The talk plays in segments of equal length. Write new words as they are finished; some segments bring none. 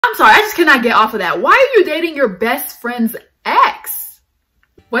I'm sorry, I just cannot get off of that. Why are you dating your best friend's ex?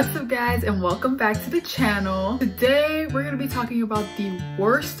 What's up guys, and welcome back to the channel. Today we're gonna be talking about the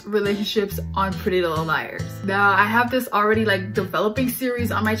worst relationships on Pretty Little Liars. Now I have this already like developing series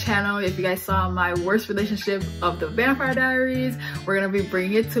on my channel. If you guys saw my worst relationship of the Vampire Diaries, we're gonna be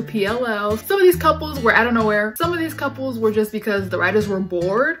bringing it to PLL. Some of these couples were out of nowhere. Some of these couples were just because the writers were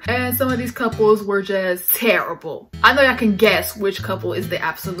bored, and some of these couples were just terrible. I know y'all can guess which couple is the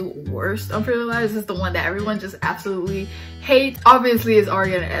absolute worst on Pretty Little Liars. This is the one that everyone just absolutely hates. Obviously it's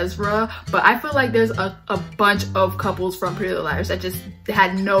Arya and Ezra, but I feel like there's a bunch of couples from Pretty Little Liars that just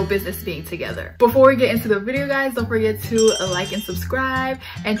had no business being together. Before we get into the video guys, don't forget to like and subscribe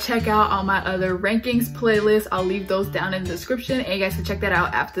and check out all my other rankings playlists. I'll leave those down in the description and you guys can check that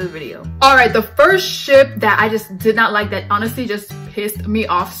out after the video. All right, the first ship that I just did not like, that honestly just pissed me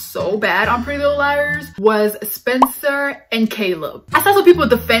off so bad on Pretty Little Liars, was Spencer and Caleb. I saw some people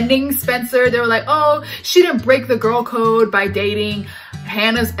defending Spencer. They were like, oh, she didn't break the girl code by dating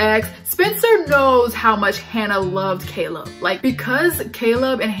Hannah's ex. Spencer knows how much Hannah loved Caleb. Like, because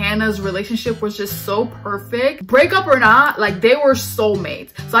Caleb and Hannah's relationship was just so perfect, breakup or not, like they were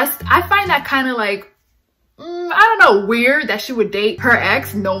soulmates. So I find that kind of like, I don't know, weird that she would date her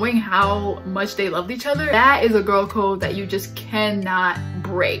ex knowing how much they loved each other. That is a girl code that you just cannot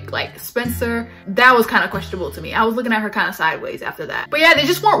break. Like Spencer, that was kind of questionable to me. I was looking at her kind of sideways after that. But yeah, they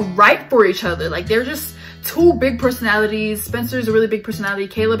just weren't right for each other. Like they're just two big personalities. Spencer's a really big personality.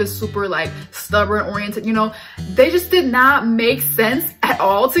 Caleb is super like stubborn oriented, you know. They just did not make sense at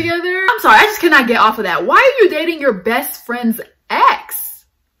all together. I'm sorry, I just cannot get off of that. Why are you dating your best friend's ex?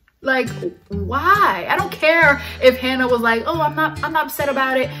 Like, why? I don't care if Hannah was like, oh, I'm not upset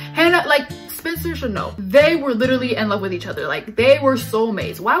about it. Hannah, like, Spencer should know. They were literally in love with each other. Like, they were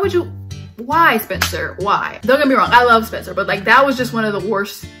soulmates. Why would you? Why, Spencer? Why? Don't get me wrong, I love Spencer, but like that was just one of the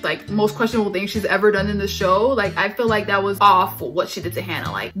worst, like most questionable things she's ever done in the show. Like I feel like that was awful what she did to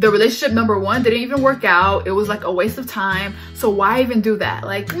Hannah. Like the relationship, number one, didn't even work out. It was like a waste of time. So why even do that?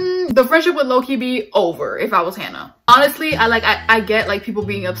 Like the friendship would low-key be over if I was Hannah. Honestly, I get like people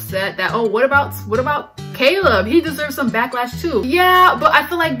being upset that, oh, what about Caleb? He deserves some backlash too. Yeah, but I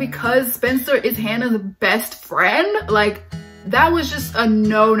feel like because Spencer is Hannah's best friend, like that was just a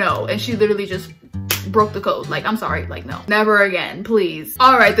no-no, and she literally just broke the code. Like, I'm sorry, like no, never again, please.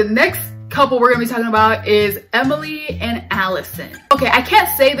 All right, the next couple we're gonna be talking about is Emily and Allison. Okay, I can't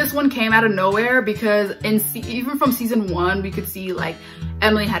say this one came out of nowhere because even from season 1 we could see like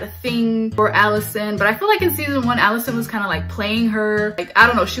Emily had a thing for Allison, but I feel like in season 1 Allison was kind of like playing her. Like, I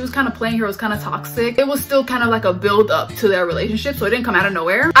don't know, she was kind of playing her. It was kind of toxic. It was still kind of like a build up to their relationship, so it didn't come out of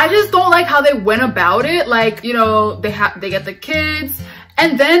nowhere. I just don't like how they went about it. Like, you know, they get the kids,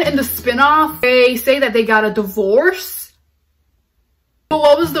 and then in the spinoff they say that they got a divorce. But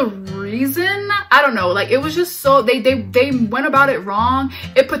what was the reason? I don't know. Like, it was just so they went about it wrong.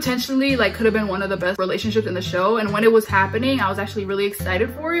 It potentially like could have been one of the best relationships in the show, and when it was happening I was actually really excited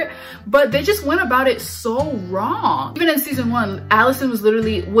for it, but they just went about it so wrong. Even in season 1, Allison was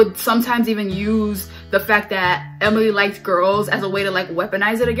literally would sometimes even use the fact that Emily liked girls as a way to like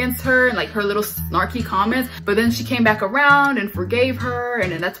weaponize it against her and like her little snarky comments. But then she came back around and forgave her,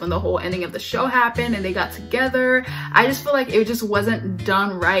 and then that's when the whole ending of the show happened and they got together. I just feel like it just wasn't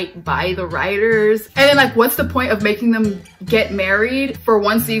done right by the writers. And then like, what's the point of making them get married for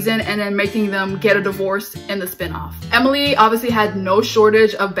one season and then making them get a divorce in the spinoff? Emily obviously had no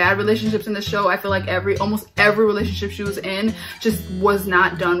shortage of bad relationships in the show. I feel like almost every relationship she was in just was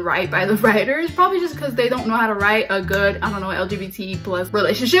not done right by the writers, probably just because they don't know how to write a good, I don't know, LGBT plus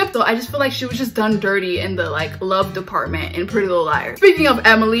relationship. So I just feel like she was just done dirty in the like love department in Pretty Little Liars. Speaking of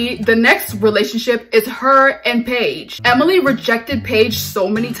Emily, the next relationship is her and Paige. Emily rejected Paige so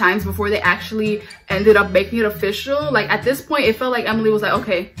many times before they actually ended up making it official. Like at this point it felt like Emily was like,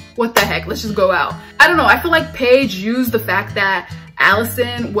 okay, what the heck, let's just go out. I don't know, I feel like Paige used the fact that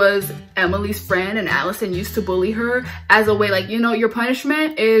Allison was Emily's friend and Allison used to bully her as a way like, you know, your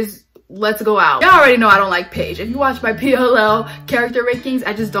punishment is let's go out. Y'all already know I don't like Paige. If you watch my PLL character rankings,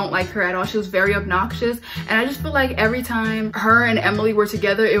 I just don't like her at all. She was very obnoxious, and I just feel like every time her and Emily were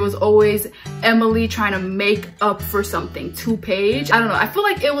together, it was always Emily trying to make up for something to Paige. I don't know, I feel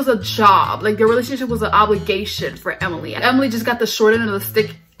like it was a job. Like their relationship was an obligation for Emily. Emily just got the short end of the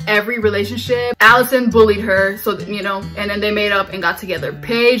stick every relationship. Allison bullied her, so you know, and then they made up and got together.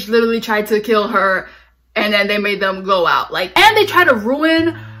 Paige literally tried to kill her, and then they made them go out. Like, and they tried to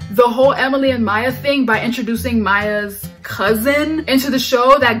ruin the whole Emily and Maya thing by introducing Maya's cousin into the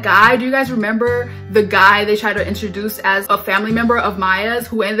show. That guy, do you guys remember the guy they tried to introduce as a family member of Maya's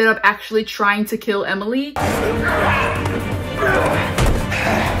who ended up actually trying to kill Emily?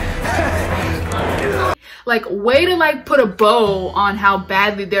 Like, way to like put a bow on how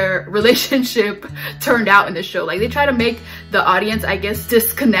badly their relationship turned out in the show. Like, they try to make the audience, I guess,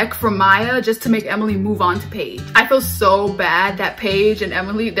 disconnect from Maya just to make Emily move on to Paige. I feel so bad that Paige and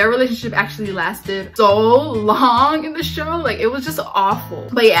Emily, their relationship actually lasted so long in the show. Like, it was just awful.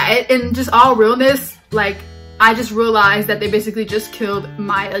 But yeah, in just all realness, like, I just realized that they basically just killed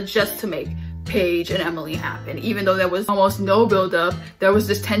Maya just to make Paige and Emily happen. Even though there was almost no build-up, there was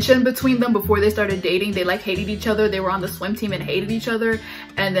this tension between them before they started dating. They like hated each other. They were on the swim team and hated each other,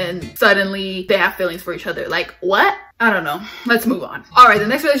 and then suddenly they have feelings for each other. Like, what? I don't know. Let's move on. All right, the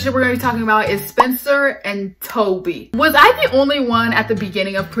next relationship we're gonna be talking about is Spencer and Toby. Was I the only one at the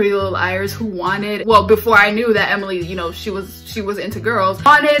beginning of Pretty Little Liars who wanted, well, before I knew that Emily, you know, she was into girls,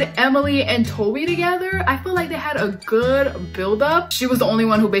 wanted Emily and Toby together? I feel like they had a good build-up. She was the only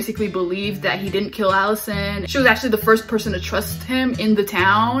one who basically believed that he didn't kill Allison. She was actually the first person to trust him in the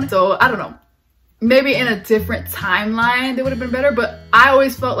town. So I don't know. Maybe in a different timeline they would have been better, but I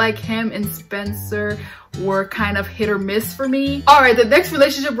always felt like him and Spencer were kind of hit or miss for me. All right, the next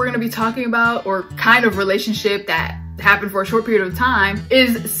relationship we're gonna be talking about, or kind of relationship that happened for a short period of time,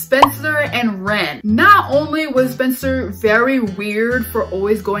 is Spencer and Ren. Not only was Spencer very weird for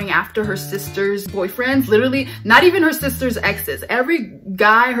always going after her sister's boyfriends, literally not even her sister's exes. Every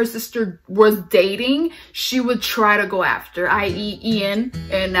guy her sister was dating, she would try to go after, i.e. Ian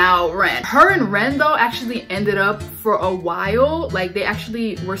and now Ren. Her and Ren though actually ended up for a while. Like, they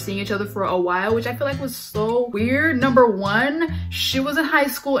actually were seeing each other for a while, which I feel like was so weird. Number one, she was in high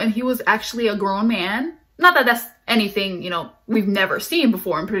school and he was actually a grown man. Not that that's anything, you know, we've never seen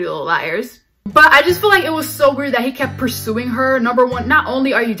before in Pretty Little Liars. But I just feel like it was so weird that he kept pursuing her. Number one, not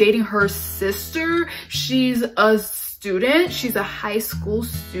only are you dating her sister, she's a student, she's a high school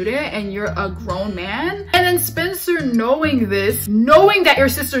student, and you're a grown man. And then Spencer, knowing this, knowing that your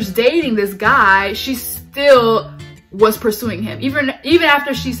sister's dating this guy, she still was pursuing him. Even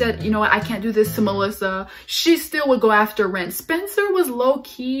after she said, you know what, I can't do this to Melissa, she still would go after Ren. Spencer was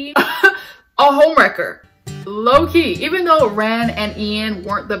low-key a homewrecker. Low-key. Even though Ren and Ian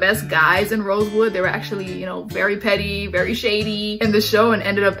weren't the best guys in Rosewood, they were actually, you know, very petty, very shady in the show, and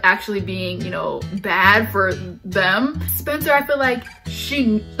ended up actually being, you know, bad for them. Spencer, I feel like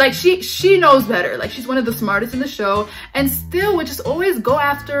she knows better. Like, she's one of the smartest in the show, and still would just always go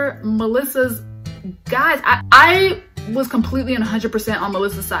after Melissa's guys. I was completely and 100% on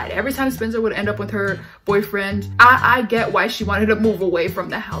Melissa's side. Every time Spencer would end up with her boyfriend, I get why she wanted to move away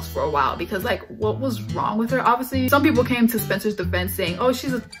from the house for a while, because like, what was wrong with her? Obviously, some people came to Spencer's defense saying, oh,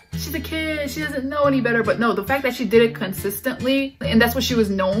 she's a kid, she doesn't know any better. But no, the fact that she did it consistently, and that's what she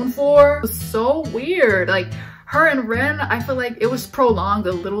was known for, was so weird. Like, her and Ren, I feel like it was prolonged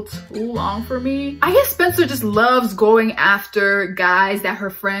a little too long for me. I guess Spencer just loves going after guys that her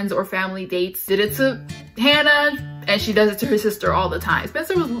friends or family dates. Did it to Hannah, and she does it to her sister all the time.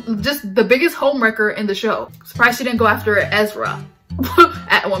 Spencer was just the biggest homewrecker in the show. Surprised she didn't go after Ezra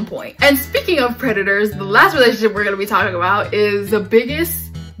at one point. And speaking of predators, the last relationship we're gonna be talking about is the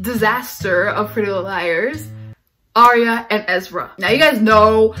biggest disaster of Pretty Little Liars, Aria and Ezra. Now, you guys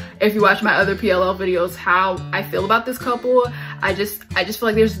know, if you watch my other PLL videos, how I feel about this couple. I just feel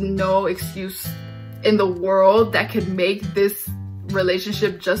like there's no excuse in the world that could make this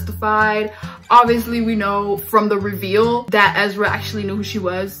relationship justified. Obviously, we know from the reveal that Ezra actually knew who she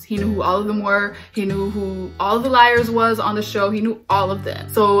was. He knew who all of them were. He knew who all of the liars was on the show. He knew all of them.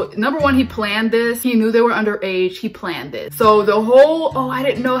 So number one, he planned this. He knew they were underage. He planned it. So the whole, oh, I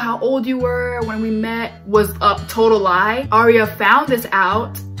didn't know how old you were when we met, was a total lie. Aria found this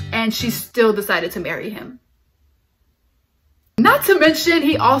out and she still decided to marry him. Not to mention,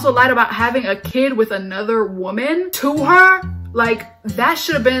 he also lied about having a kid with another woman to her. Like, that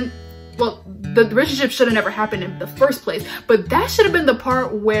should have been, well, the relationship should have never happened in the first place, but that should have been the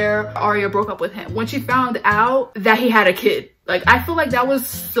part where Aria broke up with him, when she found out that he had a kid. Like, I feel like that was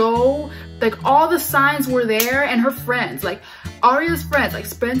so, like, all the signs were there. And her friends, like Aria's friends, like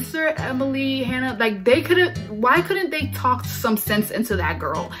Spencer, Emily, Hannah, like, they couldn't, why couldn't they talk some sense into that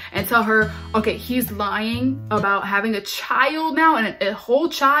girl and tell her, okay, he's lying about having a child now, and a whole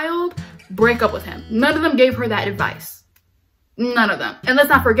child, break up with him. None of them gave her that advice. None of them. And let's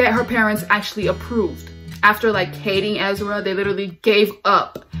not forget, her parents actually approved. After like hating Ezra, they literally gave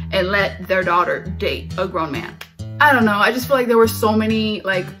up and let their daughter date a grown man. I don't know, I just feel like there were so many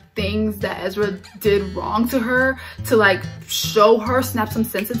like things that Ezra did wrong to her to like show her, snap some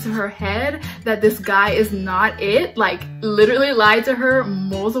sense into her head that this guy is not it. Like, literally lied to her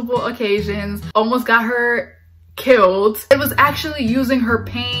multiple occasions, almost got her killed. It was actually using her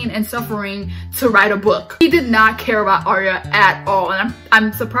pain and suffering to write a book. He did not care about Arya at all, and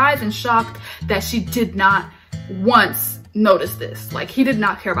I'm surprised and shocked that she did not once notice this. Like, he did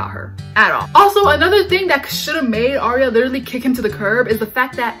not care about her at all. Also, another thing that should have made Arya literally kick him to the curb is the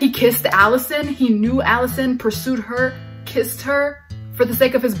fact that he kissed Alicent. He knew Alicent, pursued her, kissed her for the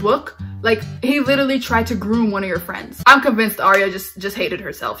sake of his book. Like, he literally tried to groom one of your friends. I'm convinced Arya just hated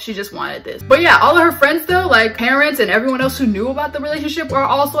herself. She just wanted this. But yeah, all of her friends though, like parents and everyone else who knew about the relationship, are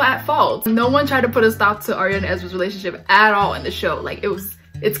also at fault. No one tried to put a stop to Arya and Ezra's relationship at all in the show. Like,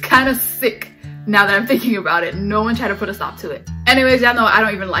 it's kind of sick now that I'm thinking about it. No one tried to put a stop to it. Anyways, y'all know I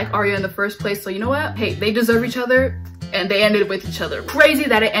don't even like Arya in the first place, so you know what? Hey, they deserve each other, and they ended with each other. Crazy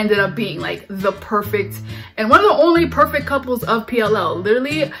that it ended up being like the perfect and one of the only perfect couples of PLL.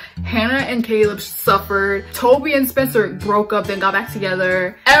 Literally, Hanna and Caleb suffered. Toby and Spencer broke up, then got back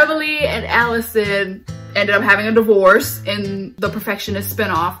together. Emily and Alicent ended up having a divorce in the Perfectionist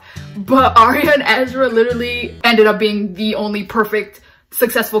spinoff. But Arya and Ezra literally ended up being the only perfect,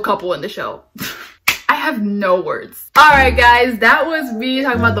 successful couple in the show. I have no words. All right, guys, that was me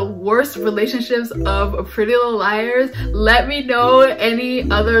talking about the worst relationships of Pretty Little Liars. Let me know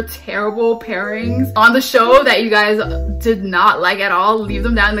any other terrible pairings on the show that you guys did not like at all. Leave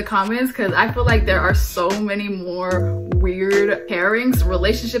them down in the comments, because I feel like there are so many more weird pairings,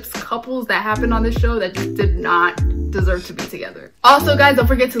 relationships, couples that happened on the show that just did not deserve to be together. Also, guys, don't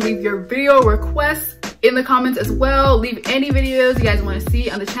forget to leave your video requests in the comments as well. Leave any videos you guys want to see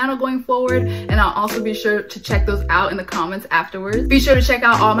on the channel going forward, and I'll also be sure to check those out in the comments afterwards. Be sure to check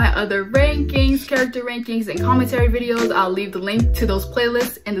out all my other rankings, character rankings, and commentary videos. I'll leave the link to those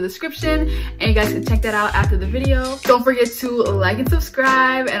playlists in the description, and you guys can check that out after the video. Don't forget to like and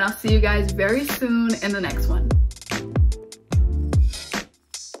subscribe, and I'll see you guys very soon in the next one.